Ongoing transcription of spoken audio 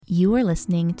You are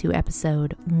listening to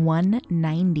episode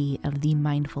 190 of the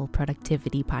Mindful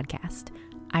Productivity Podcast.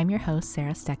 I'm your host,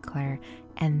 Sarah Steckler,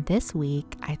 and this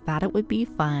week I thought it would be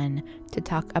fun to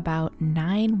talk about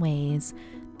 9 ways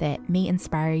that may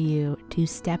inspire you to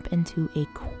step into a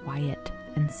quiet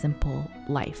and simple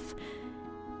life.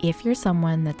 If you're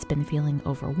someone that's been feeling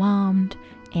overwhelmed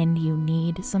and you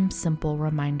need some simple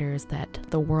reminders that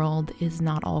the world is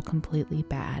not all completely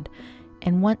bad,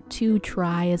 and want to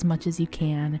try as much as you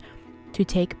can to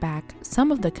take back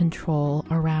some of the control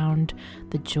around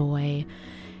the joy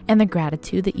and the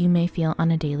gratitude that you may feel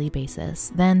on a daily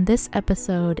basis, then this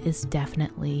episode is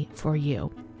definitely for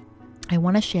you. I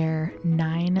want to share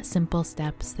 9 simple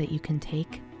steps that you can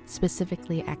take,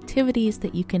 specifically activities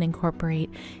that you can incorporate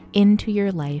into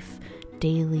your life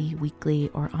daily,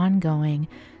 weekly, or ongoing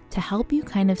to help you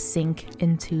kind of sink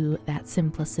into that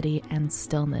simplicity and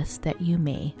stillness that you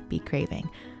may be craving.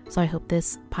 So I hope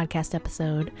this podcast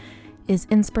episode is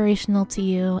inspirational to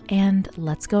you, and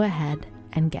let's go ahead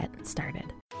and get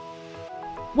started.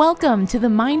 Welcome to the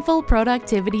Mindful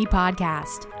Productivity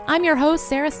Podcast. I'm your host,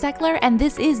 Sarah Steckler, and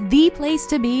this is the place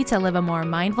to be to live a more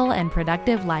mindful and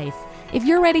productive life. If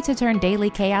you're ready to turn daily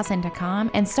chaos into calm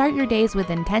and start your days with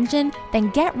intention, then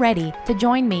get ready to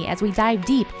join me as we dive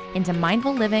deep into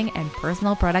mindful living and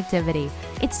personal productivity.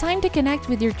 It's time to connect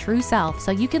with your true self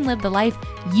so you can live the life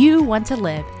you want to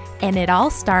live, and it all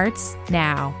starts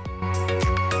now.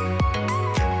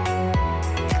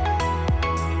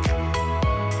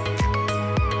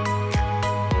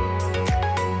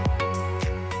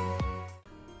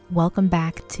 Welcome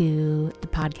back to the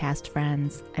podcast,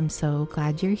 friends. I'm so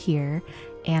glad you're here,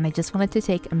 and I just wanted to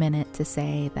take a minute to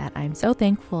say that I'm so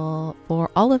thankful for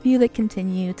all of you that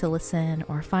continue to listen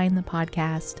or find the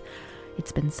podcast.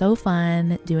 It's been so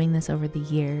fun doing this over the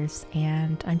years,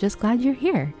 and I'm just glad you're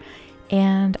here.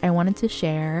 And I wanted to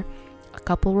share a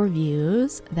couple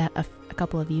reviews that a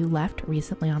couple of you left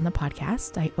recently on the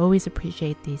podcast. I always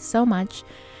appreciate these so much,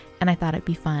 and I thought it'd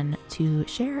be fun to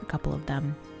share a couple of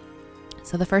them.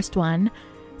 So the first one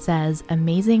says,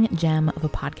 amazing gem of a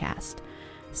podcast.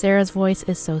 Sarah's voice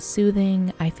is so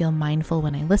soothing. I feel mindful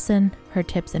when I listen. Her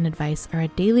tips and advice are a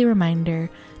daily reminder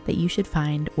that you should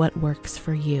find what works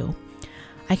for you.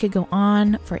 I could go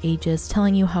on for ages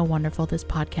telling you how wonderful this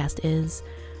podcast is.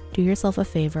 Do yourself a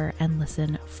favor and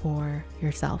listen for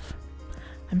yourself.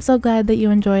 I'm so glad that you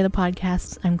enjoy the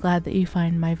podcast. I'm glad that you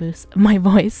find my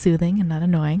voice soothing and not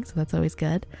annoying, so that's always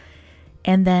good.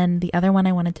 And then the other one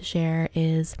I wanted to share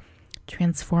is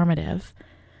transformative.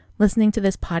 Listening to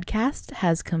this podcast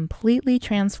has completely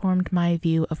transformed my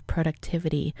view of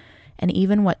productivity and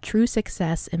even what true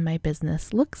success in my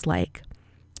business looks like.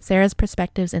 Sarah's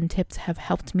perspectives and tips have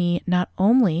helped me not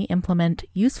only implement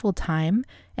useful time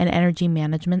and energy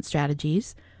management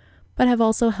strategies, but have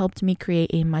also helped me create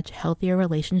a much healthier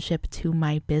relationship to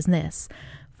my business,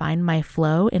 find my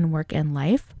flow in work and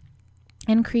life,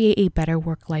 and create a better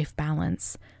work-life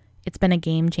balance. It's been a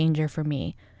game changer for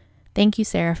me. Thank you,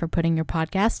 Sarah, for putting your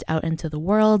podcast out into the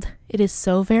world. It is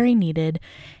so very needed,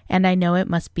 and I know it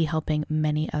must be helping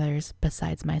many others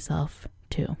besides myself,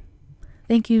 too.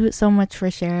 Thank you so much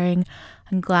for sharing.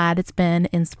 I'm glad it's been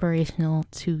inspirational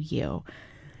to you.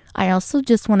 I also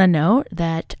just want to note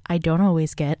that I don't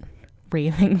always get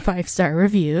raving 5-star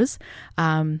reviews.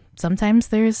 Sometimes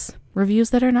there's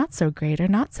reviews that are not so great or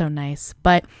not so nice,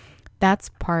 but that's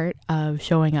part of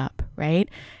showing up, right?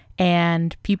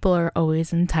 And people are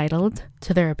always entitled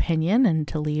to their opinion and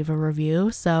to leave a review.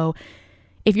 So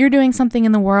if you're doing something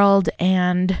in the world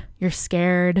and you're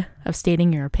scared of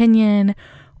stating your opinion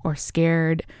or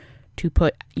scared to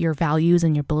put your values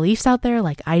and your beliefs out there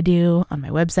like I do on my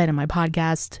website and my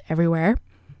podcast everywhere,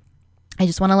 I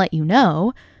just want to let you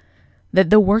know that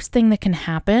the worst thing that can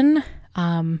happen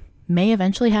may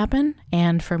eventually happen.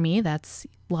 And for me, that's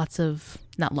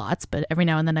not lots, but every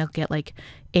now and then I'll get like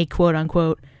a quote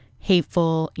unquote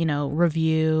hateful,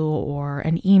 review or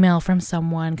an email from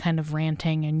someone kind of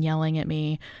ranting and yelling at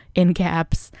me in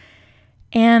caps.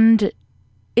 And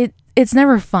it's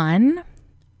never fun,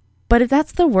 but if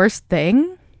that's the worst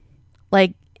thing,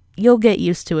 like, you'll get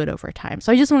used to it over time.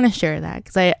 So I just want to share that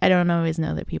because I don't always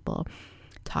know that people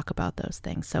talk about those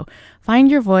things. So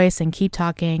find your voice and keep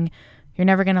talking. You're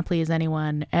never going to please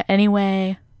anyone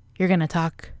anyway. You're going to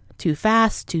talk too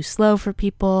fast, too slow for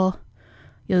people.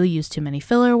 You'll use too many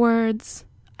filler words.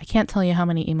 I can't tell you how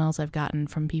many emails I've gotten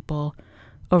from people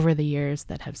over the years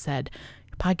that have said,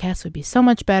 your podcast would be so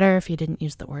much better if you didn't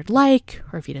use the word like,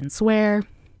 or if you didn't swear.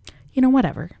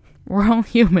 Whatever. We're all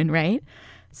human, right?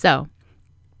 So,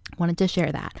 wanted to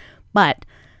share that. But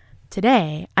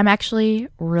today, I'm actually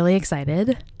really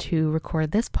excited to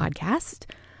record this podcast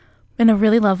in a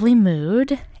really lovely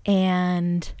mood,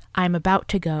 and I'm about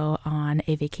to go on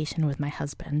a vacation with my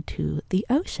husband to the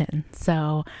ocean.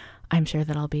 So I'm sure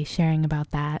that I'll be sharing about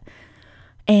that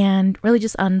and really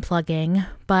just unplugging.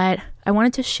 But I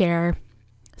wanted to share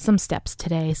some steps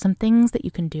today, some things that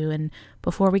you can do. And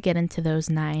before we get into those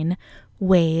 9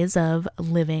 ways of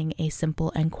living a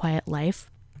simple and quiet life,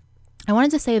 I wanted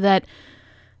to say that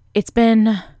it's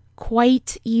been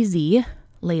quite easy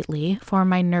lately for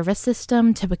my nervous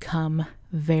system to become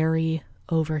very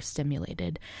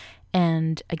overstimulated.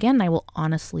 And again, I will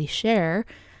honestly share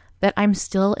that I'm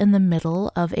still in the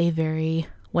middle of a very,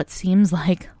 what seems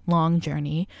like, long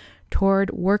journey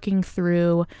toward working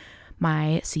through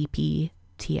my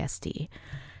CPTSD.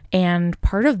 And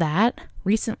part of that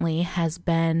recently has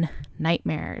been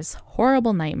nightmares,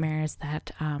 horrible nightmares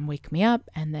that wake me up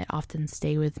and that often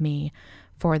stay with me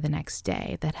for the next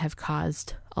day, that have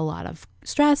caused a lot of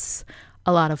stress,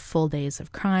 a lot of full days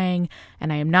of crying.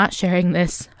 And I am not sharing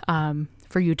this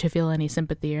for you to feel any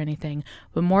sympathy or anything,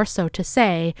 but more so to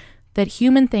say that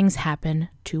human things happen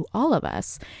to all of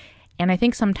us. And I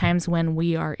think sometimes when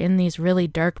we are in these really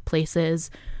dark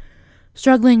places,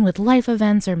 struggling with life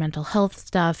events or mental health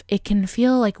stuff, it can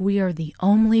feel like we are the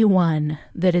only one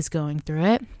that is going through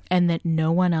it and that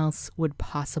no one else would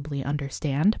possibly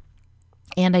understand.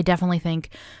 And I definitely think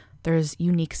there's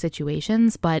unique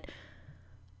situations, but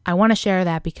I want to share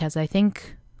that because I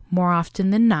think more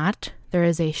often than not, there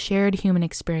is a shared human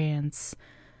experience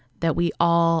that we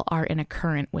all are in a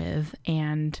current with,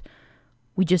 and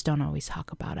we just don't always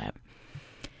talk about it.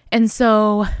 And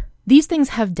so these things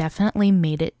have definitely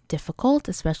made it difficult,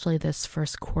 especially this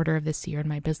first quarter of this year in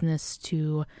my business,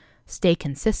 to stay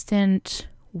consistent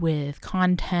with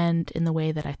content in the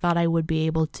way that I thought I would be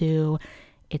able to.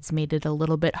 It's made it a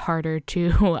little bit harder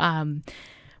to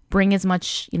bring as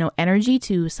much, energy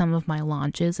to some of my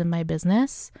launches in my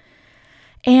business.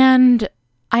 And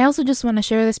I also just want to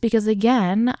share this because,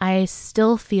 again, I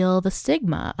still feel the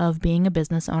stigma of being a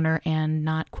business owner and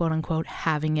not, quote unquote,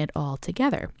 having it all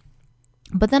together.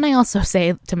 But then I also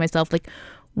say to myself,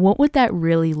 what would that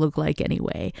really look like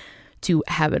anyway, to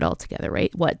have it all together,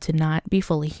 right? What, to not be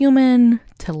fully human,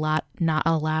 to not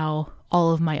allow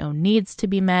all of my own needs to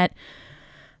be met.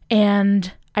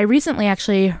 And I recently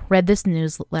actually read this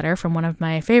newsletter from one of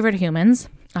my favorite humans.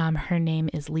 Her name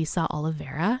is Lisa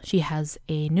Oliveira. She has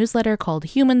a newsletter called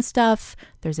Human Stuff.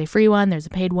 There's a free one, there's a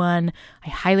paid one. I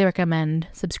highly recommend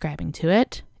subscribing to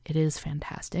it. It is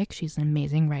fantastic. She's an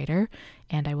amazing writer,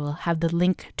 and I will have the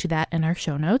link to that in our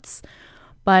show notes.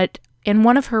 But in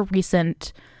one of her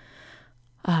recent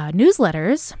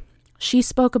newsletters, she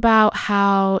spoke about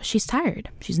how she's tired.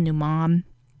 She's a new mom.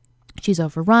 She's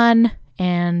overrun.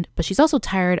 But she's also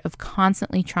tired of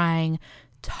constantly trying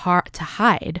to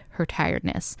hide her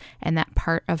tiredness and that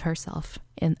part of herself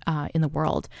in the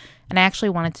world. And I actually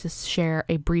wanted to share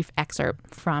a brief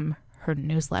excerpt from her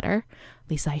newsletter.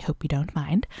 Lisa, I hope you don't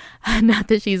mind. Not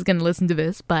that she's going to listen to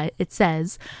this, but it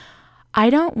says, "I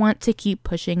don't want to keep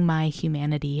pushing my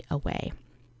humanity away.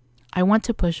 I want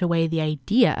to push away the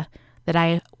idea that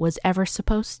I was ever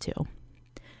supposed to.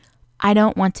 I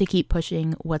don't want to keep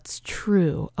pushing what's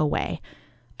true away.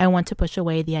 I want to push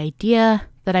away the idea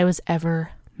that I was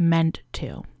ever meant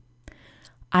to.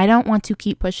 I don't want to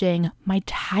keep pushing my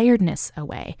tiredness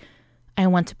away. I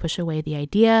want to push away the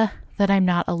idea that I'm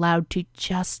not allowed to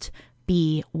just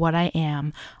be what I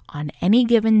am on any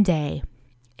given day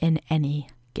in any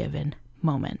given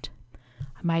moment."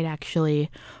 I might actually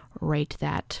write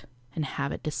that and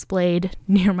have it displayed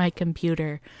near my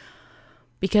computer,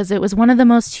 because it was one of the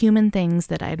most human things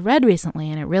that I'd read recently,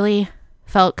 and it really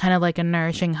felt kind of like a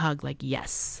nourishing hug, like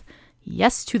yes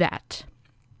to that.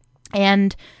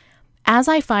 And as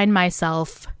I find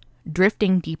myself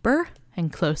drifting deeper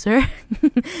and closer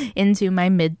into my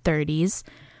mid-30s,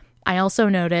 I also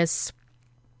notice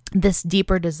this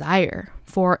deeper desire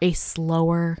for a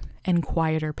slower and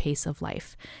quieter pace of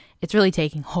life. It's really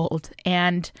taking hold,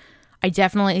 and I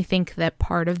definitely think that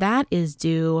part of that is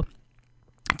due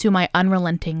to my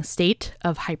unrelenting state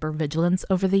of hypervigilance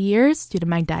over the years due to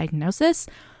my diagnosis.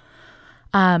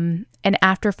 And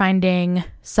after finding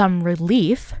some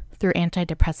relief through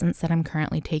antidepressants that I'm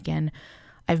currently taking,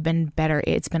 I've been better.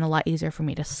 It's been a lot easier for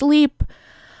me to sleep.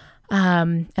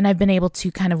 And I've been able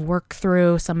to kind of work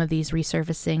through some of these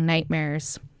resurfacing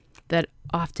nightmares that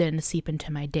often seep into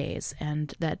my days.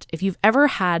 And that if you've ever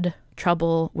had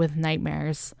trouble with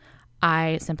nightmares,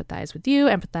 I empathize with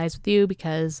you,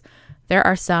 because there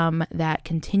are some that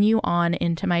continue on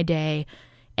into my day,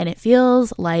 and it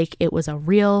feels like it was a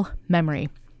real memory,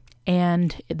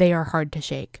 and they are hard to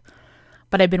shake.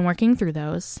 But I've been working through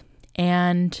those,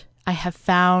 and I have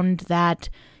found that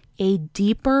a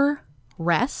deeper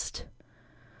rest.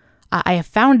 I have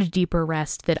found a deeper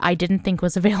rest that I didn't think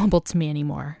was available to me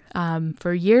anymore.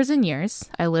 For years and years,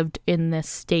 I lived in this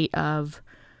state of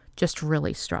just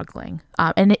really struggling.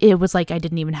 And it was like I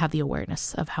didn't even have the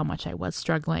awareness of how much I was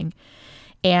struggling.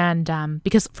 And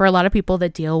because for a lot of people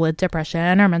that deal with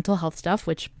depression or mental health stuff,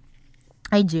 which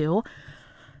I do,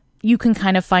 you can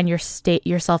kind of find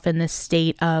yourself in this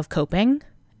state of coping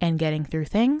and getting through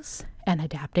things and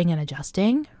adapting and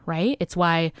adjusting, right? It's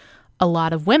why a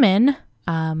lot of women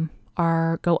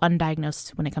go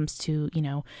undiagnosed when it comes to,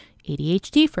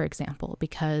 ADHD, for example,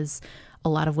 because a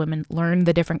lot of women learn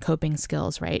the different coping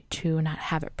skills, right, to not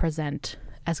have it present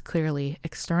as clearly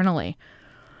externally.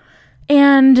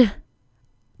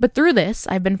 But through this,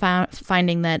 I've been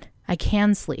finding that I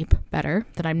can sleep better,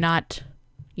 that I'm not,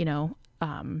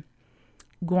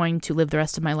 going to live the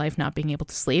rest of my life not being able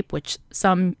to sleep, which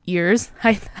some years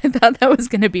I thought that was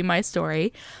going to be my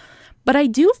story. But I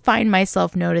do find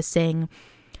myself noticing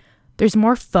there's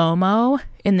more FOMO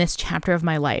in this chapter of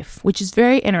my life, which is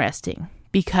very interesting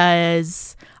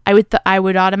because I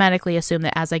would automatically assume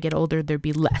that as I get older, there'd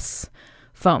be less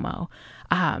FOMO.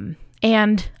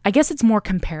 And I guess it's more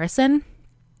comparison.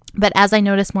 But as I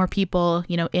notice more people,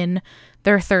 in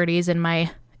their 30s, in my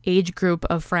age group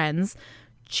of friends,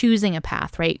 choosing a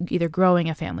path, right? Either growing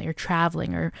a family or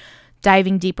traveling or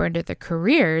diving deeper into their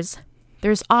careers,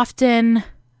 there's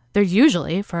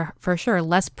usually, for sure,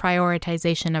 less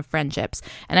prioritization of friendships.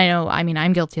 And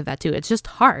I'm guilty of that too. It's just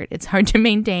hard. It's hard to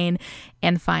maintain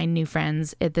and find new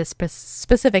friends at this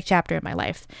specific chapter in my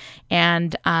life.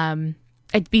 And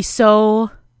I'd so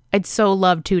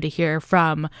love to hear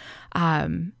from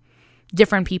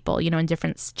different people, in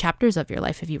different chapters of your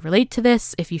life. If you relate to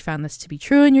this, if you found this to be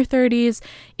true in your 30s,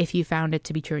 if you found it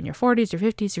to be true in your 40s, your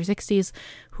 50s, your 60s,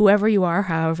 whoever you are,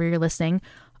 however you're listening,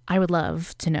 I would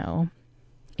love to know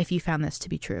if you found this to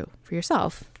be true for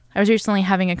yourself. I was recently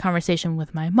having a conversation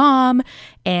with my mom,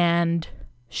 and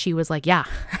she was like, yeah,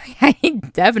 I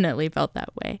definitely felt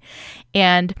that way.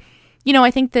 And,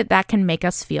 I think that can make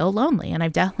us feel lonely. And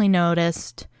I've definitely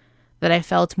noticed that I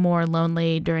felt more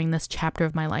lonely during this chapter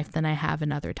of my life than I have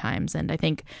in other times. And I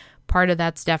think part of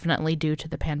that's definitely due to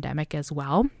the pandemic as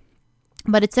well.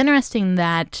 But it's interesting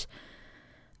that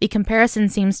the comparison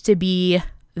seems to be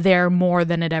there more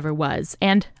than it ever was.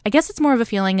 And I guess it's more of a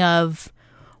feeling of,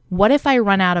 what if I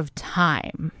run out of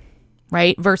time,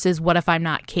 right? Versus what if I'm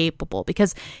not capable?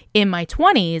 Because in my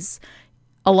 20s,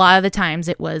 a lot of the times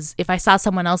it was, if I saw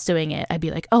someone else doing it, I'd be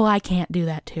like, oh, I can't do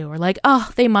that too. Or like,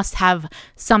 oh, they must have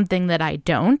something that I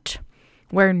don't.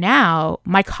 Where now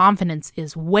my confidence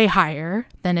is way higher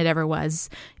than it ever was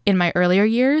in my earlier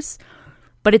years.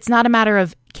 But it's not a matter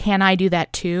of, can I do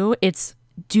that too? It's,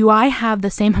 do I have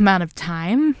the same amount of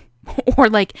time? Or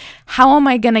like, how am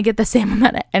I going to get the same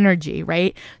amount of energy,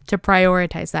 right? To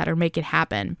prioritize that or make it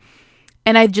happen.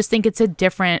 And I just think it's a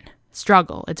different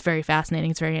struggle. It's very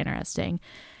fascinating. It's very interesting.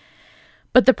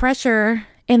 But the pressure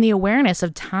and the awareness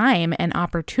of time and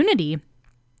opportunity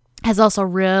has also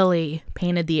really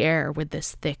painted the air with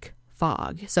this thick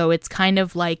fog. So it's kind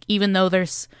of like, even though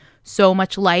there's so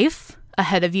much life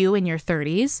ahead of you in your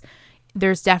 30s,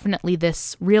 there's definitely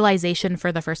this realization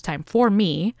for the first time for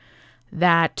me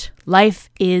that life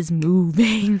is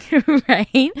moving,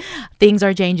 right? Things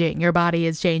are changing. Your body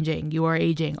is changing. You are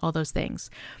aging, all those things.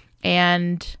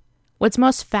 And what's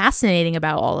most fascinating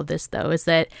about all of this, though, is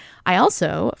that I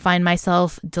also find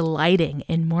myself delighting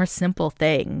in more simple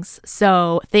things.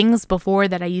 So things before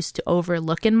that I used to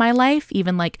overlook in my life,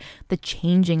 even like the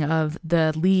changing of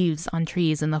the leaves on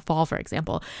trees in the fall, for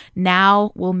example,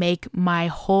 now will make my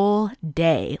whole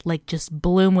day like just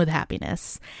bloom with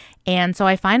happiness. And so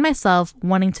I find myself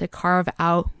wanting to carve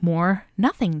out more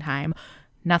nothing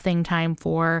time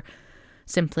for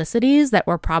simplicities that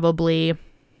were probably,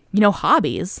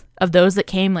 hobbies of those that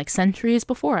came like centuries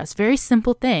before us, very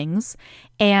simple things.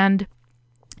 And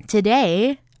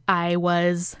today I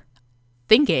was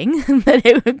thinking that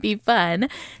it would be fun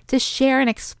to share and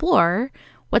explore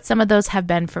what some of those have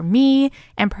been for me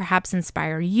and perhaps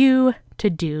inspire you to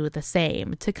do the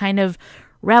same, to kind of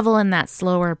revel in that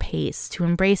slower pace, to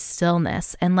embrace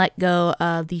stillness and let go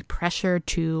of the pressure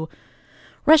to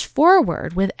rush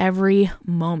forward with every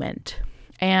moment.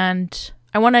 And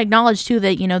I want to acknowledge too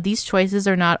that, these choices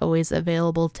are not always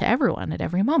available to everyone at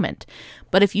every moment.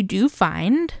 But if you do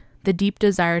find the deep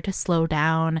desire to slow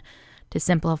down, to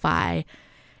simplify,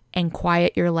 and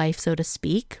quiet your life, so to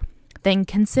speak, then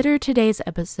consider today's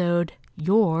episode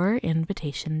your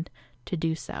invitation to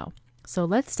do so. So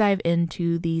let's dive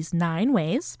into these 9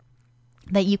 ways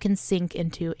that you can sink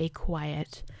into a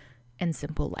quiet and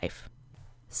simple life.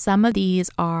 Some of these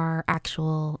are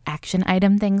actual action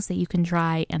item things that you can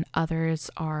try, and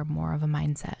others are more of a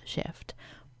mindset shift.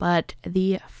 But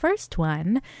the first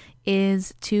one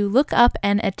is to look up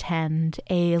and attend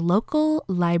a local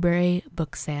library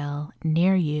book sale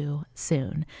near you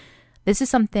soon. This is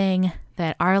something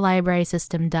that our library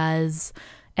system does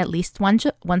at least once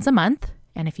a month.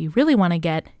 And if you really want to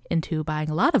get into buying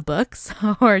a lot of books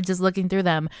or just looking through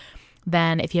them,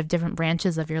 then if you have different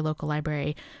branches of your local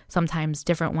library, sometimes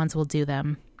different ones will do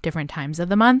them different times of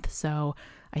the month. So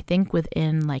I think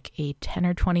within like a 10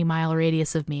 or 20 mile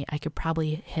radius of me, I could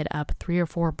probably hit up 3 or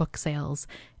 4 book sales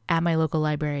at my local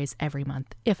libraries every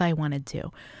month if I wanted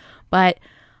to. But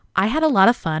I had a lot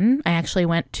of fun. I actually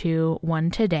went to one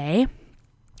today.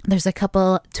 There's a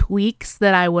couple tweaks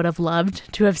that I would have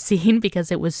loved to have seen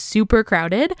because it was super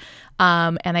crowded.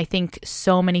 And I think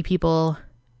so many people,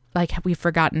 like, we've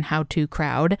forgotten how to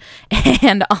crowd.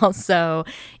 And also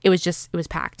it was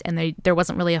packed, and there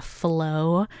wasn't really a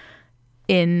flow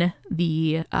in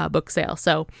the book sale.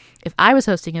 So if I was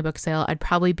hosting a book sale, I'd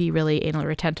probably be really anal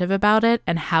retentive about it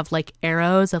and have like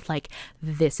arrows of like,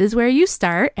 this is where you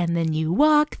start, and then you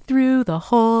walk through the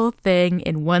whole thing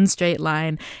in one straight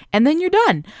line, and then you're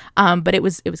done. But it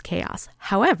was chaos.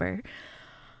 However,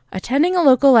 attending a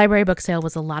local library book sale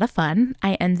was a lot of fun.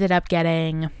 I ended up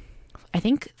getting, I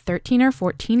think, 13 or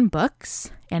 14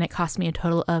 books, and it cost me a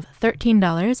total of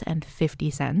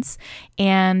 $13.50.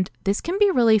 And this can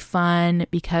be really fun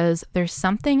because there's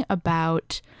something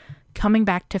about coming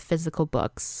back to physical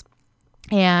books.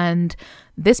 And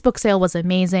this book sale was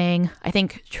amazing. I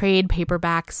think trade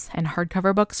paperbacks and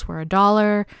hardcover books were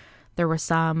 $1. There were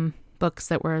some books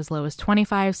that were as low as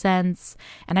 25 cents.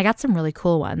 And I got some really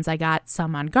cool ones. I got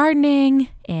some on gardening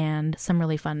and some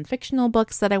really fun fictional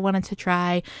books that I wanted to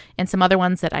try, and some other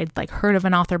ones that I'd like heard of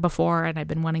an author before and I've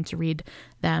been wanting to read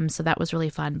them. So that was really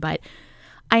fun. But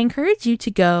I encourage you to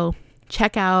go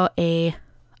check out a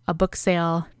book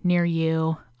sale near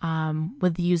you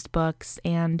with used books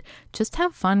and just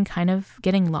have fun kind of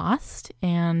getting lost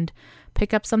and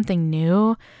pick up something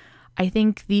new. I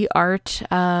think the art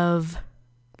of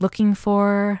looking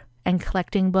for and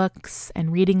collecting books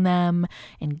and reading them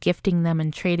and gifting them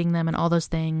and trading them and all those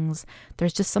things,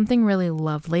 there's just something really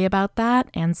lovely about that.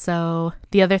 And so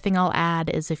the other thing I'll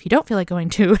add is, if you don't feel like going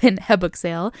to a book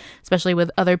sale, especially with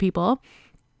other people,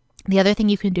 the other thing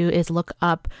you can do is look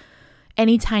up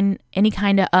any kind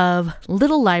of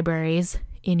little libraries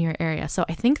in your area. So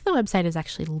I think the website is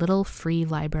actually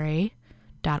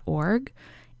littlefreelibrary.org.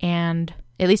 And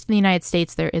at least in the United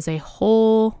States, there is a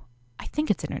whole, I think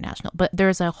it's international, but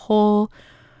there's a whole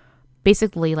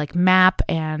basically like map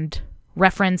and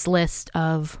reference list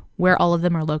of where all of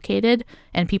them are located,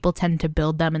 and people tend to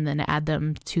build them and then add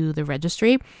them to the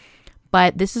registry.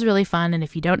 But this is really fun, and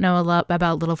if you don't know a lot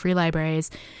about Little Free Libraries,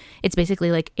 it's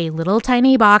basically like a little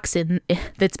tiny box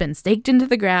that's been staked into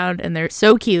the ground, and they're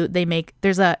so cute.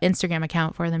 There's a Instagram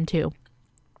account for them too.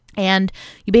 And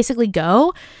you basically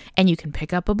go and you can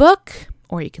pick up a book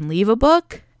or you can leave a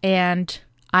book, and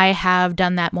I have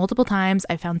done that multiple times.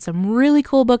 I found some really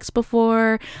cool books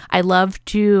before. I love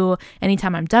to,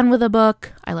 anytime I'm done with a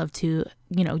book, I love to,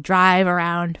 drive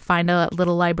around, find a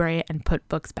little library and put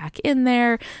books back in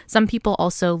there. Some people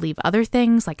also leave other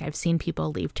things. Like I've seen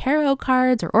people leave tarot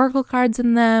cards or oracle cards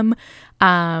in them,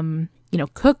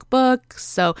 cookbooks,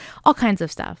 so all kinds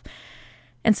of stuff.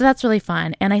 And so that's really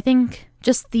fun. And I think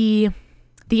just the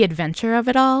adventure of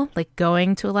it all, like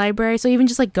going to a library. So even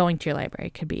just like going to your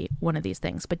library could be one of these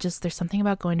things, but just there's something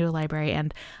about going to a library.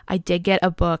 And I did get a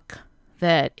book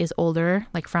that is older,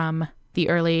 like from the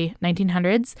early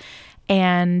 1900s,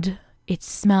 and it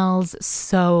smells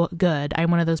so good.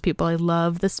 I'm one of those people. I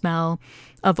love the smell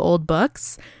of old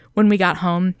books. When we got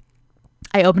home,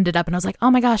 I opened it up and I was like,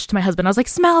 oh my gosh, to my husband, I was like,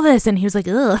 smell this. And he was like,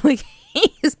 ugh, like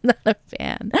he's not a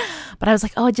fan. But I was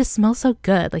like, oh, it just smells so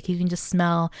good. Like you can just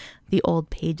smell the old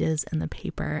pages and the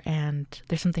paper. And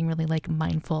there's something really like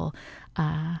mindful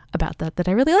about that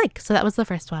I really like. So that was the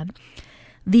first one.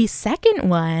 The second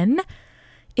one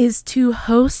is to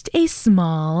host a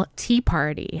small tea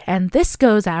party. And this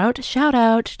goes out, shout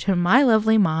out to my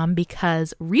lovely mom,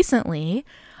 because recently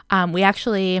we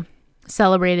actually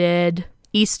celebrated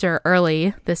Easter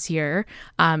early this year.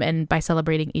 And by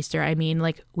celebrating Easter, I mean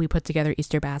like we put together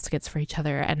Easter baskets for each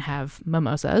other and have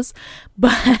mimosas.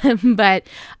 But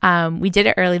we did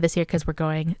it early this year because we're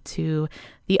going to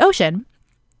the ocean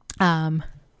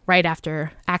right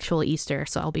after actual Easter.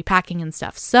 So I'll be packing and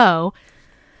stuff. So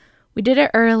we did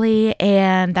it early,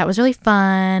 and that was really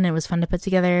fun. It was fun to put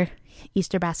together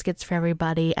Easter baskets for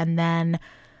everybody. And then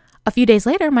a few days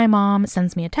later, my mom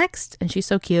sends me a text, and she's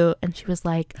so cute. And she was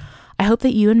like, I hope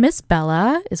that you and Miss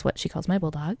Bella, is what she calls my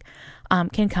bulldog,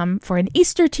 can come for an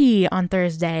Easter tea on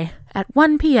Thursday at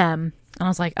 1 p.m. And I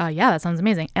was like, oh yeah, that sounds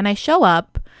amazing. And I show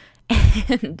up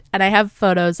and I have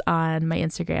photos on my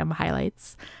Instagram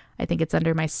highlights. I think it's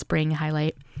under my spring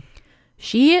highlight.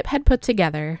 She had put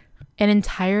together an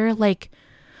entire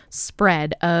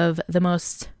spread of the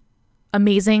most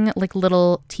amazing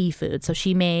little tea food. So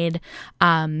she made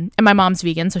and my mom's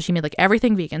vegan, so she made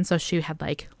everything vegan. So she had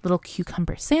little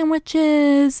cucumber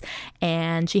sandwiches,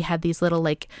 and she had these little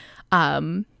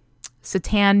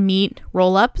seitan meat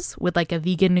roll-ups with a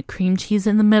vegan cream cheese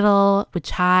in the middle with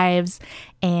chives,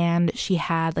 and she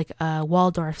had a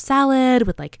Waldorf salad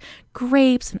with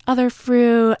grapes and other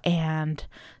fruit and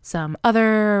some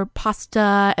other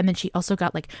pasta, and then she also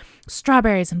got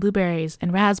strawberries and blueberries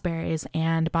and raspberries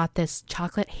and bought this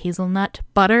chocolate hazelnut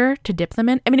butter to dip them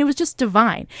in. I mean, it was just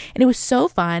divine, and it was so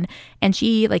fun, and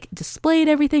she displayed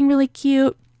everything really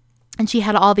cute, and she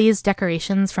had all these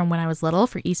decorations from when I was little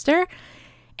for Easter.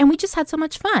 And we just had so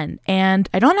much fun. And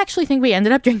I don't actually think we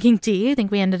ended up drinking tea. I think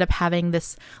we ended up having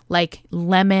this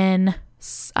lemon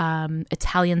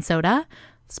Italian soda,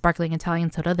 sparkling Italian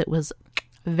soda that was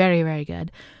very, very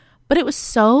good. But it was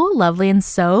so lovely and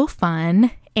so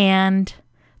fun. And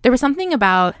there was something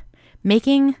about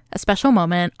making a special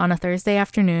moment on a Thursday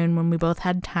afternoon when we both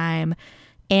had time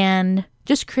and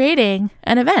just creating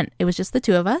an event. It was just the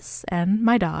two of us and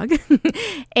my dog.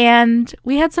 And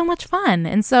we had so much fun.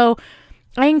 And so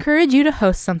I encourage you to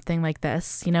host something like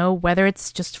this, whether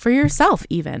it's just for yourself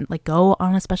even, go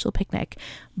on a special picnic,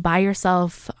 buy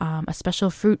yourself a special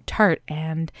fruit tart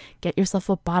and get yourself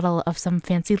a bottle of some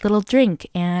fancy little drink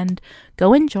and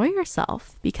go enjoy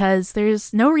yourself, because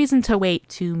there's no reason to wait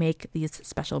to make these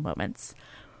special moments.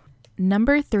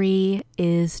 Number 3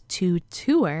 is to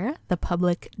tour the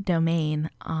public domain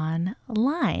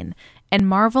online and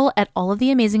marvel at all of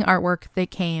the amazing artwork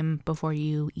that came before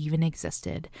you even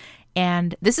existed.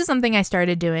 And this is something I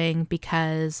started doing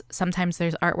because sometimes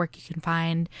there's artwork you can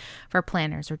find for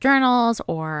planners or journals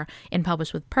or in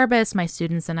Publish with Purpose. My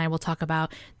students and I will talk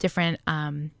about different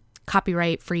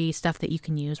copyright-free stuff that you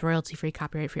can use, royalty-free,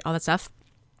 copyright-free, all that stuff.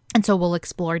 And so we'll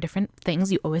explore different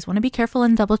things. You always want to be careful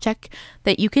and double check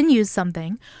that you can use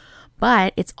something.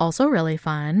 But it's also really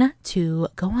fun to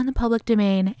go on the public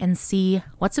domain and see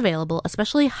what's available,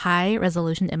 especially high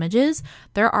resolution images.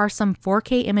 There are some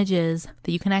 4K images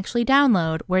that you can actually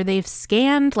download where they've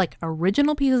scanned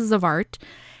original pieces of art,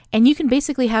 and you can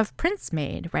basically have prints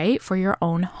made, right, for your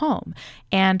own home.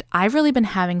 And I've really been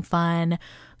having fun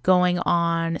going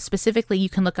on. Specifically, you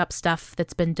can look up stuff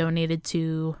that's been donated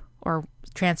to or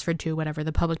transferred to whatever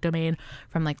the public domain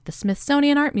from the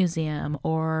Smithsonian Art Museum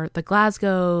or the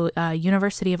Glasgow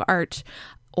University of Art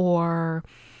or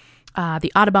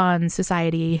the Audubon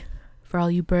Society, for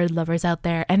all you bird lovers out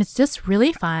there. And it's just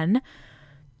really fun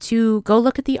to go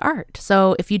look at the art.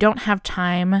 So if you don't have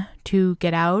time to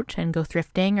get out and go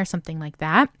thrifting or something like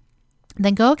that,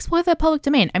 then go explore the public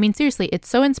domain. I mean, seriously, it's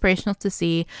so inspirational to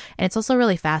see. And it's also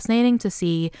really fascinating to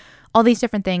see all these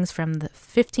different things from the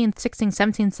 15th, 16th,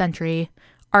 17th century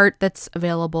art that's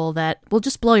available that will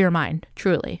just blow your mind,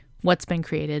 truly, what's been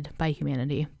created by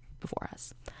humanity before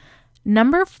us.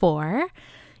 Number 4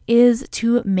 is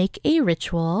to make a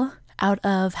ritual out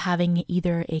of having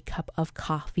either a cup of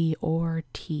coffee or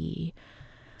tea.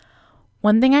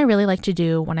 One thing I really like to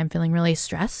do when I'm feeling really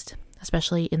stressed,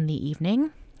 especially in the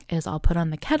evening, is I'll put on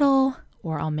the kettle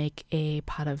or I'll make a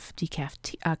pot of decaf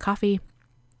coffee,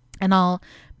 and I'll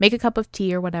make a cup of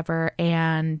tea or whatever,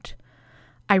 and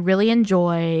I really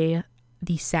enjoy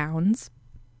the sounds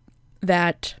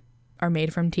that are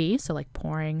made from tea. So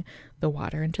pouring the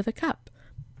water into the cup,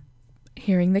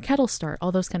 hearing the kettle start,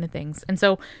 all those kind of things. And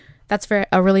so that's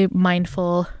a really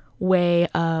mindful way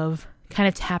of kind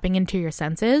of tapping into your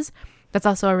senses. That's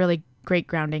also a really great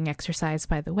grounding exercise,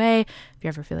 by the way. If you're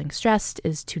ever feeling stressed,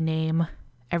 is to name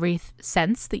every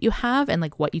sense that you have and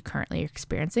what you currently are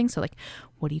experiencing. So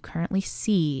what do you currently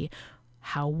see?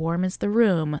 How warm is the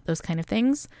room? Those kind of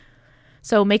things.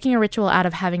 So making a ritual out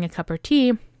of having a cup of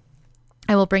tea,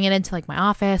 I will bring it into my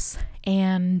office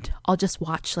and I'll just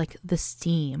watch the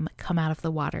steam come out of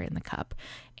the water in the cup,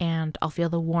 and I'll feel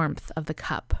the warmth of the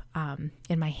cup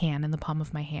in my hand, in the palm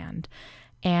of my hand.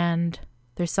 And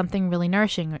there's something really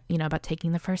nourishing, about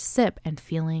taking the first sip and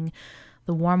feeling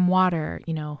the warm water,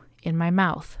 in my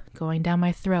mouth, going down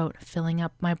my throat, filling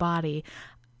up my body,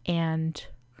 and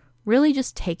really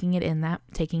just taking in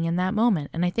that moment.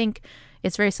 And I think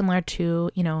it's very similar to,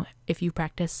 if you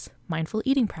practice mindful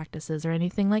eating practices or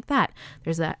anything like that.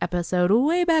 There's that episode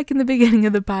way back in the beginning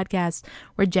of the podcast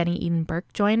where Jenny Eden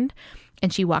Burke joined,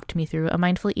 and she walked me through a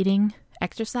mindful eating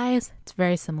exercise. It's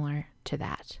very similar to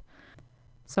that.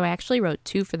 So I actually wrote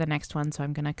 2 for the next one, so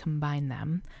I'm going to combine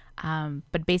them.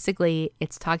 But basically,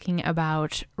 it's talking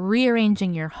about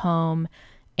rearranging your home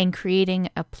and creating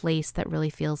a place that really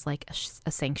feels like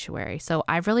a sanctuary. So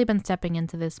I've really been stepping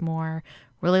into this more,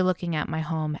 really looking at my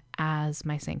home as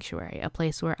my sanctuary, a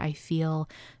place where I feel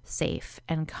safe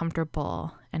and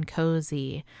comfortable and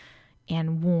cozy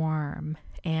and warm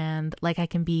and like I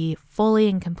can be fully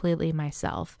and completely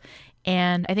myself.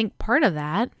 And I think part of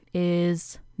that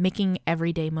is making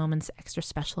everyday moments extra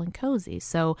special and cozy.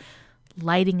 So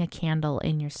lighting a candle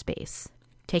in your space,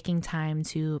 taking time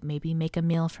to maybe make a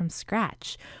meal from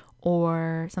scratch,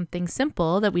 or something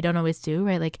simple that we don't always do,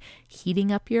 right? Like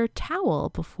heating up your towel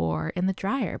before in the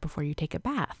dryer before you take a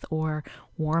bath, or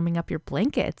warming up your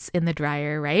blankets in the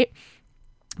dryer, right?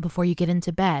 Before you get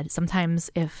into bed. Sometimes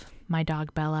if my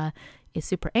dog Bella is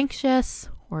super anxious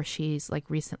or she's like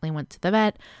recently went to the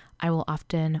vet, I will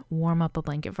often warm up a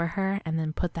blanket for her and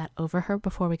then put that over her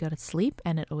before we go to sleep,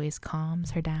 and it always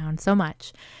calms her down so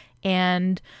much.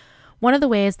 And one of the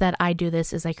ways that I do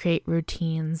this is I create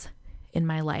routines in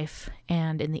my life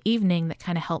and in the evening that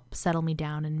kind of help settle me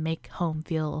down and make home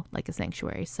feel like a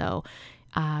sanctuary. So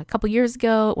a couple years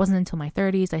ago, it wasn't until my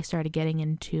 30s, I started getting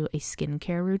into a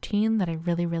skincare routine that I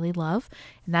really, really love.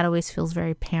 And that always feels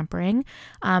very pampering.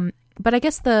 But I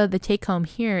guess the take home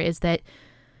here is that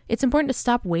it's important to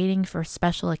stop waiting for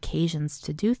special occasions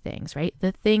to do things, right?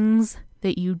 The things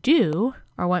that you do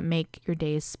are what make your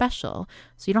days special.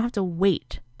 So you don't have to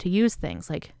wait to use things.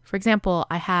 Like, for example,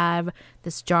 I have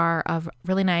this jar of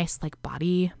really nice like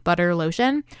body butter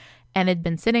lotion, and it'd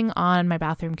been sitting on my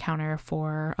bathroom counter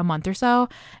for a month or so.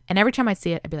 And every time I'd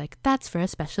see it, I'd be like, that's for a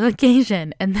special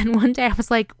occasion. And then one day I was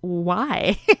like,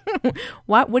 why?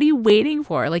 What are you waiting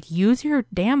for? Like, use your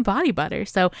damn body butter.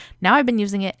 So now I've been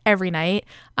using it every night.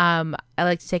 I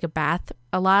like to take a bath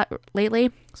a lot lately.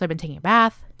 So I've been taking a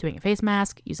bath, doing a face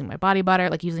mask, using my body butter,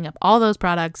 like using up all those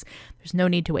products. There's no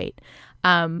need to wait.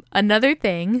 Another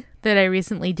thing that I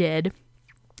recently did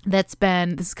this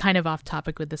is kind of off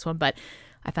topic with this one, but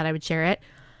I thought I would share it,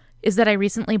 is that I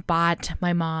recently bought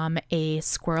my mom a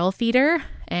squirrel feeder,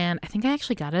 and I think I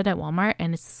actually got it at Walmart,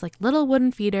 and it's this like little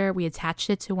wooden feeder. We attached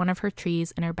it to one of her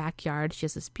trees in her backyard. She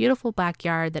has this beautiful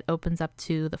backyard that opens up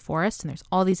to the forest, and there's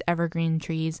all these evergreen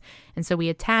trees, and so we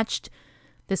attached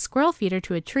this squirrel feeder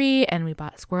to a tree, and we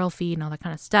bought squirrel feed and all that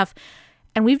kind of stuff,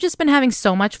 and we've just been having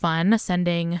so much fun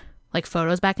sending like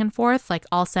photos back and forth. Like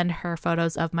I'll send her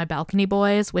photos of my balcony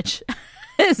boys, which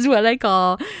is what I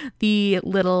call the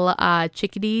little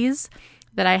chickadees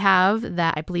that I have,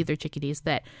 that I believe they're chickadees,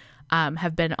 that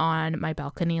have been on my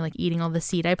balcony, like eating all the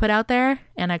seed I put out there.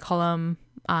 And I call them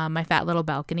my fat little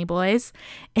balcony boys.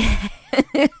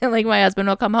 Like my husband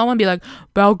will come home and be like,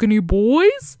 balcony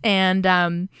boys. And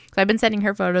so I've been sending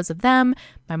her photos of them.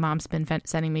 My mom's been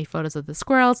sending me photos of the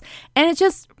squirrels. And it's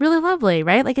just really lovely,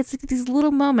 right? Like it's these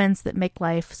little moments that make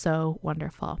life so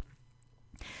wonderful.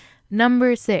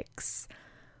 Number 6,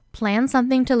 plan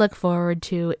something to look forward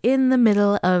to in the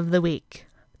middle of the week.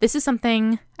 This is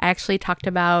something I actually talked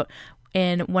about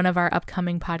in one of our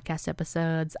upcoming podcast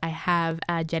episodes. I have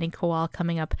Jenny Kowal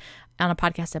coming up on a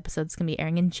podcast episode that's going to be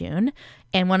airing in June.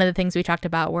 And one of the things we talked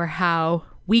about were how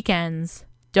weekends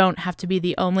don't have to be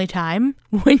the only time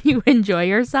when you enjoy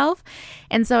yourself.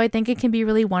 And so I think it can be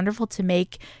really wonderful to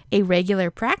make a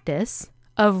regular practice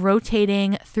of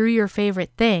rotating through your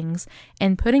favorite things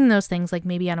and putting those things like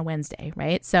maybe on a Wednesday,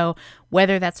 right? So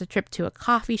whether that's a trip to a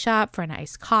coffee shop for a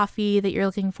nice coffee that you're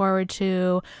looking forward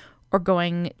to, or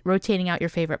rotating out your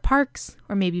favorite parks,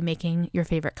 or maybe making your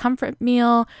favorite comfort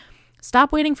meal.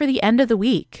 Stop waiting for the end of the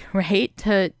week,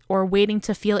 right? Or waiting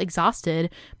to feel exhausted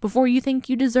before you think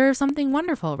you deserve something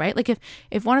wonderful, right? Like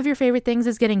if one of your favorite things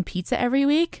is getting pizza every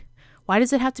week, why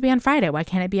does it have to be on Friday? Why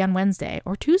can't it be on Wednesday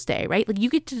or Tuesday, right? Like you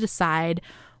get to decide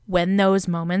when those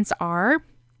moments are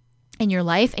in your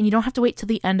life, and you don't have to wait till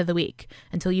the end of the week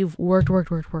until you've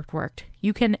worked.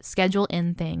 You can schedule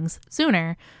in things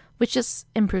sooner, which just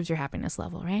improves your happiness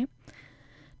level, right?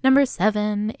 Number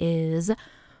 7 is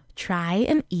try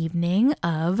an evening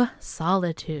of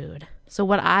solitude. So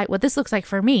what this looks like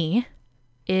for me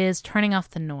is turning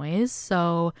off the noise.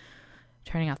 So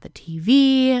turning off the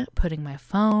TV, putting my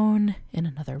phone in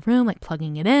another room, like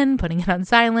plugging it in, putting it on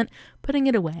silent, putting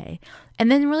it away, and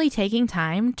then really taking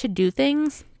time to do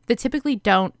things that typically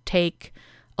don't take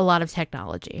a lot of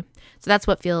technology. So that's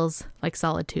what feels like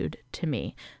solitude to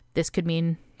me. This could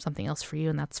mean something else for you,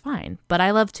 and that's fine. But I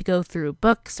love to go through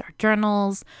books or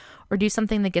journals or do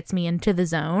something that gets me into the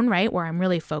zone, right? Where I'm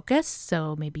really focused.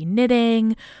 So maybe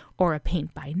knitting or a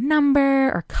paint by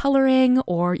number or coloring,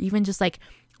 or even just like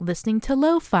listening to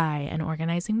lo-fi and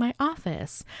organizing my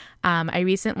office. I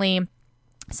recently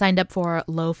signed up for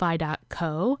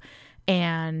lo-fi.co,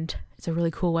 and it's a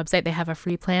really cool website. They have a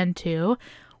free plan too,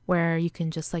 where you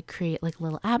can just like create like a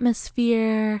little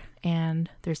atmosphere, and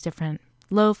there's different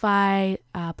lo-fi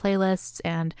playlists,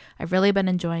 and I've really been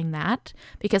enjoying that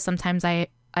because sometimes I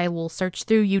will search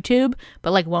through YouTube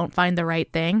but like won't find the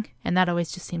right thing, and that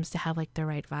always just seems to have like the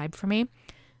right vibe for me.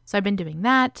 So I've been doing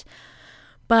that.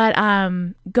 But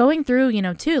going through,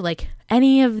 too, like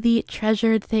any of the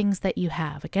treasured things that you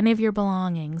have, like any of your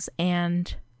belongings,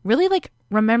 and really like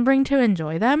remembering to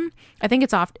enjoy them. I think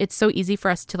it's so easy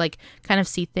for us to like kind of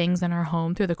see things in our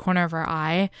home through the corner of our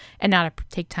eye and not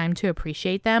take time to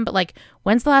appreciate them. But like,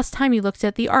 when's the last time you looked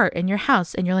at the art in your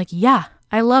house and you're like, yeah,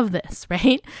 I love this,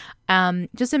 right?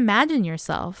 Just imagine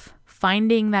yourself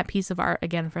finding that piece of art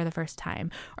again for the first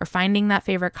time, or finding that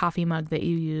favorite coffee mug that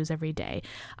you use every day,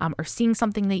 or seeing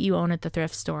something that you own at the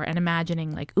thrift store and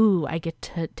imagining like, ooh, I get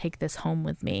to take this home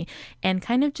with me, and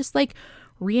kind of just like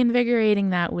reinvigorating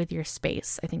that with your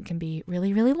space, I think can be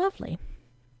really, really lovely.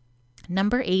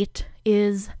 Number 8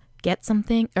 is get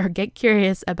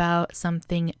curious about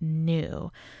something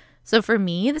new. So for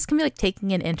me, this can be like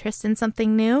taking an interest in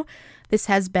something new. This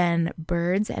has been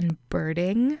birds and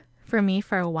birding for me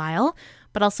for a while,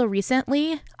 but also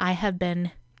recently I have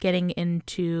been getting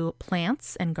into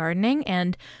plants and gardening,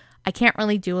 and I can't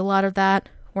really do a lot of that.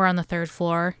 We're on the 3rd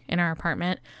floor in our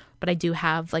apartment, but I do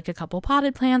have like a couple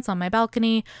potted plants on my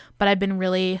balcony. But I've been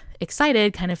really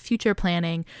excited, kind of future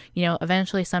planning,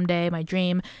 eventually someday my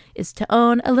dream is to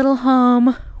own a little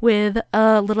home with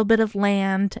a little bit of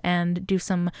land and do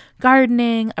some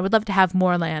gardening. I would love to have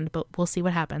more land, but we'll see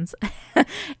what happens.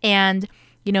 And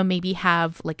maybe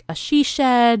have like a she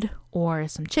shed or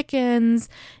some chickens,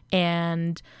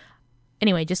 and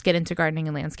anyway, just get into gardening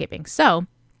and landscaping. So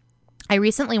I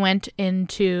recently went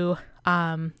into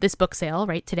this book sale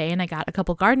right today, and I got a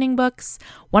couple gardening books.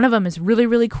 One of them is really,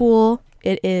 really cool.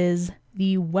 It is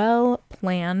The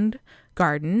Well-Planned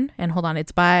Garden, and hold on,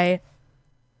 it's by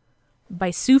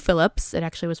Sue Phillips. It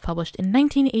actually was published in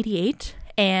 1988.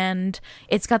 And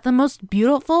it's got the most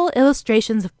beautiful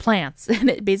illustrations of plants. And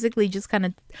it basically just kind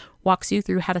of walks you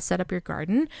through how to set up your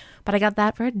garden. But I got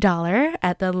that for $1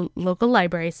 at the local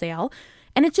library sale.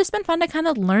 And it's just been fun to kind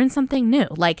of learn something new.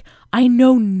 Like, I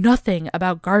know nothing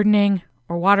about gardening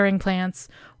or watering plants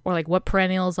or like what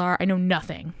perennials are. I know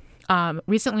nothing.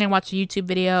 Recently I watched a YouTube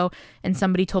video and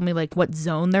somebody told me like what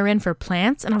zone they're in for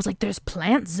plants. And I was like, there's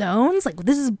plant zones? Like,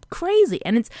 this is crazy.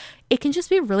 And it can just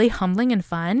be really humbling and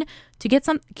fun to get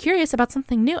curious about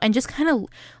something new and just kind of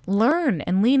learn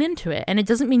and lean into it. And it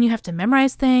doesn't mean you have to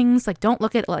memorize things. Like, don't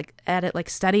look at it like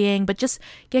studying, but just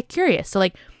get curious. So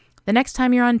like the next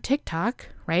time you're on TikTok,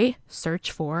 right,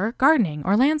 search for gardening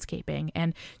or landscaping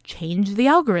and change the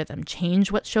algorithm,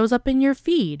 change what shows up in your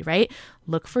feed, right?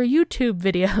 Look for YouTube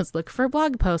videos, look for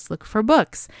blog posts, look for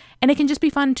books. And it can just be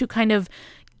fun to kind of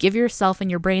give yourself and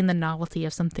your brain the novelty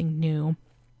of something new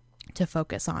to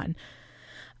focus on.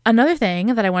 Another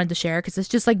thing that I wanted to share, because this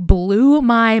just like blew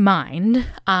my mind.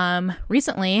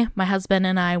 Recently, my husband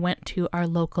and I went to our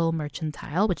local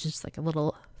Merchantile, which is like a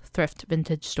little thrift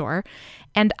vintage store,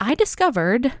 and I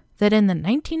discovered that in the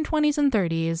 1920s and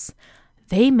 30s,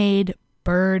 they made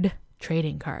bird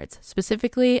trading cards.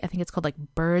 Specifically, I think it's called like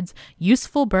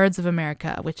Useful Birds of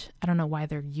America, which I don't know why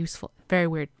they're useful. Very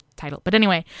weird title. But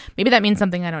anyway, maybe that means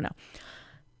something, I don't know.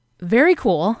 Very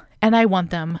cool, and I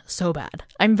want them so bad.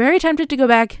 I'm very tempted to go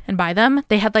back and buy them.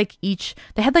 They had like,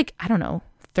 I don't know,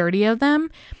 30 of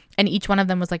them. And each one of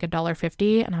them was like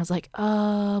 $1.50. And I was like,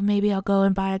 oh, maybe I'll go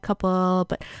and buy a couple,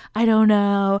 but I don't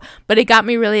know. But it got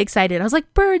me really excited. I was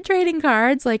like, bird trading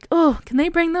cards. Like, oh, can they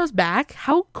bring those back?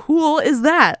 How cool is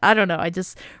that? I don't know. I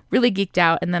just really geeked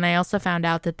out. And then I also found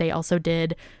out that they also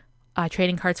did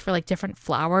trading cards for like different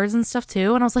flowers and stuff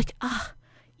too. And I was like,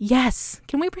 yes.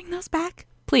 Can we bring those back?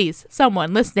 Please,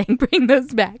 someone listening, bring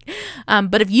those back.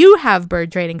 But if you have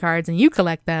bird trading cards and you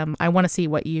collect them, I want to see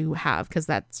what you have, because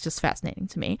that's just fascinating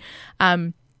to me.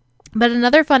 But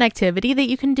another fun activity that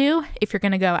you can do if you're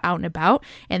going to go out and about,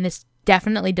 and this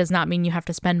definitely does not mean you have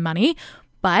to spend money,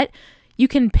 but you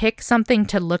can pick something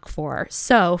to look for.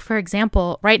 So, for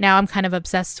example, right now I'm kind of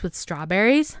obsessed with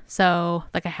strawberries. So,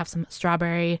 like, I have some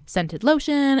strawberry scented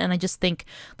lotion, and I just think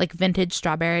like vintage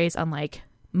strawberries on like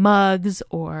mugs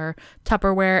or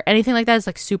Tupperware, anything like that is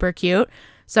like super cute.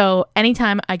 So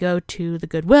anytime I go to the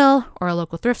Goodwill or a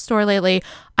local thrift store lately,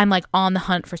 I'm like on the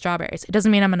hunt for strawberries. It doesn't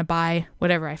mean I'm going to buy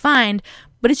whatever I find,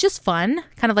 but it's just fun,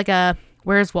 kind of like a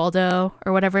Where's Waldo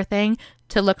or whatever thing,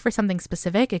 to look for something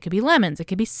specific. It could be lemons, it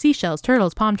could be seashells,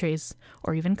 turtles, palm trees,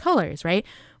 or even colors, right?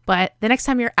 But the next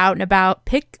time you're out and about,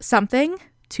 pick something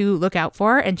to look out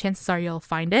for, and chances are you'll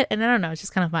find it. And I don't know, it's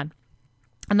just kind of fun.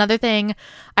 Another thing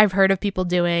I've heard of people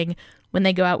doing when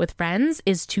they go out with friends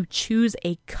is to choose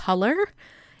a color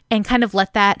and kind of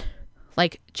let that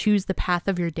like choose the path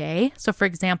of your day. So for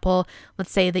example,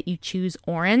 let's say that you choose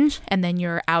orange and then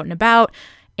you're out and about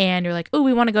and you're like, oh,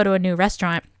 we want to go to a new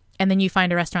restaurant. And then you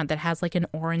find a restaurant that has like an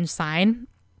orange sign.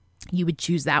 You would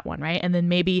choose that one, right? And then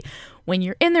maybe when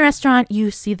you're in the restaurant,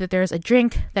 you see that there's a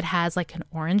drink that has like an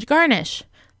orange garnish.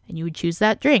 And you would choose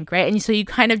that drink, right? And so you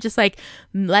kind of just like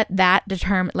let that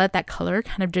color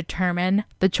kind of determine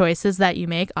the choices that you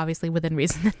make, obviously within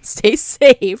reason and stay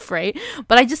safe, right?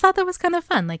 But I just thought that was kind of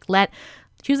fun. Like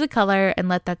choose a color and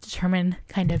let that determine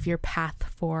kind of your path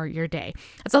for your day.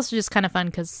 It's also just kind of fun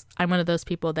because I'm one of those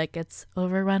people that gets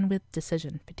overrun with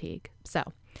decision fatigue.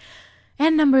 So,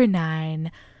 and number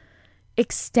 9,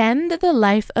 extend the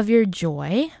life of your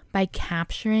joy by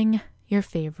capturing your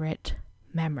favorite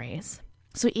memories.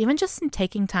 So even just in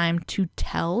taking time to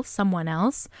tell someone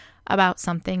else about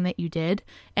something that you did,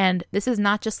 and this is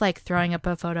not just like throwing up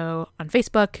a photo on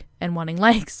Facebook and wanting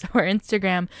likes or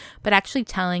Instagram, but actually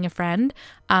telling a friend.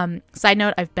 Side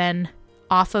note, I've been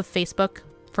off of Facebook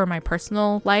for my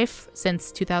personal life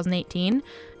since 2018,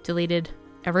 deleted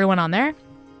everyone on there,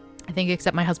 I think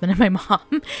except my husband and my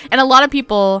mom. And a lot of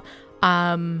people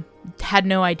had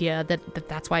no idea that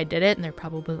that's why I did it, and they're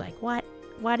probably like, what?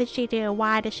 What did she do?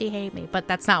 Why does she hate me? But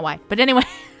that's not why. But anyway,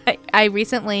 I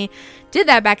recently did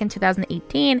that back in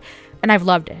 2018 and I've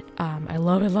loved it. I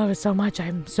love it so much.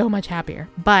 I'm so much happier.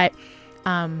 But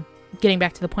getting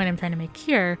back to the point I'm trying to make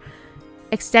here,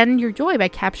 extend your joy by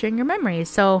capturing your memories.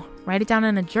 So write it down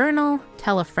in a journal,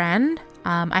 tell a friend.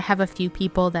 I have a few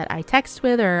people that I text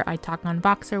with or I talk on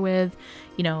Voxer with,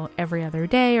 every other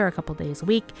day or a couple days a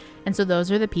week. And so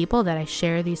those are the people that I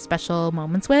share these special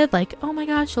moments with, like, oh my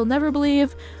gosh, you'll never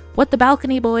believe what the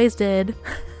balcony boys did,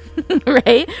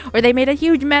 right? Or they made a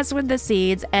huge mess with the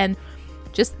seeds. And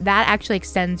just that actually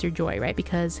extends your joy, right?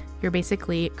 Because you're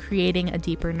basically creating a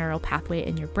deeper neural pathway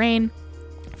in your brain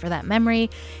for that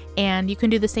memory. And you can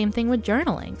do the same thing with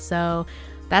journaling. So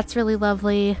that's really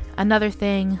lovely. Another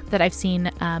thing that I've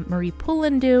seen Marie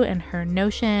Pullen do in her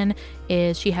Notion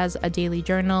is she has a daily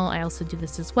journal. I also do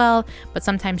this as well, but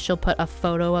sometimes she'll put a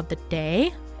photo of the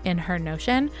day in her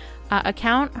Notion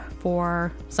account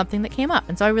for something that came up.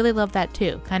 And so I really love that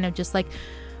too, kind of just like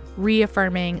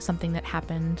reaffirming something that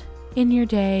happened in your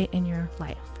day, in your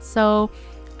life. So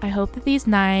I hope that these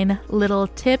 9 little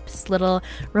tips, little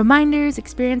reminders,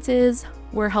 experiences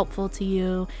were helpful to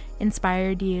you,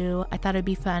 inspired you. I thought it'd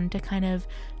be fun to kind of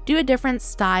do a different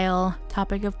style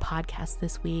topic of podcast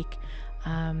this week,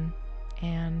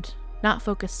 and not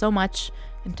focus so much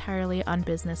entirely on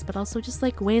business, but also just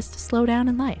like ways to slow down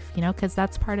in life, because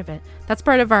that's part of it. That's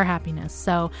part of our happiness.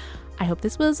 So I hope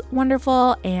this was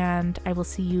wonderful, and I will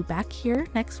see you back here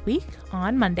next week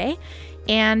on Monday.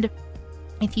 And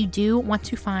if you do want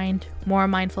to find more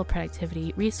mindful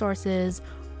productivity resources,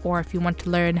 or if you want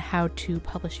to learn how to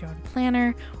publish your own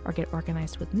planner or get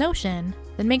organized with Notion,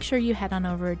 then make sure you head on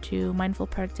over to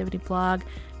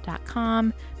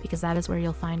mindfulproductivityblog.com, because that is where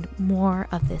you'll find more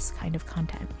of this kind of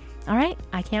content. All right,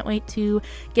 I can't wait to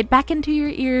get back into your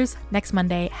ears next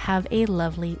Monday. Have a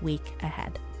lovely week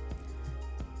ahead.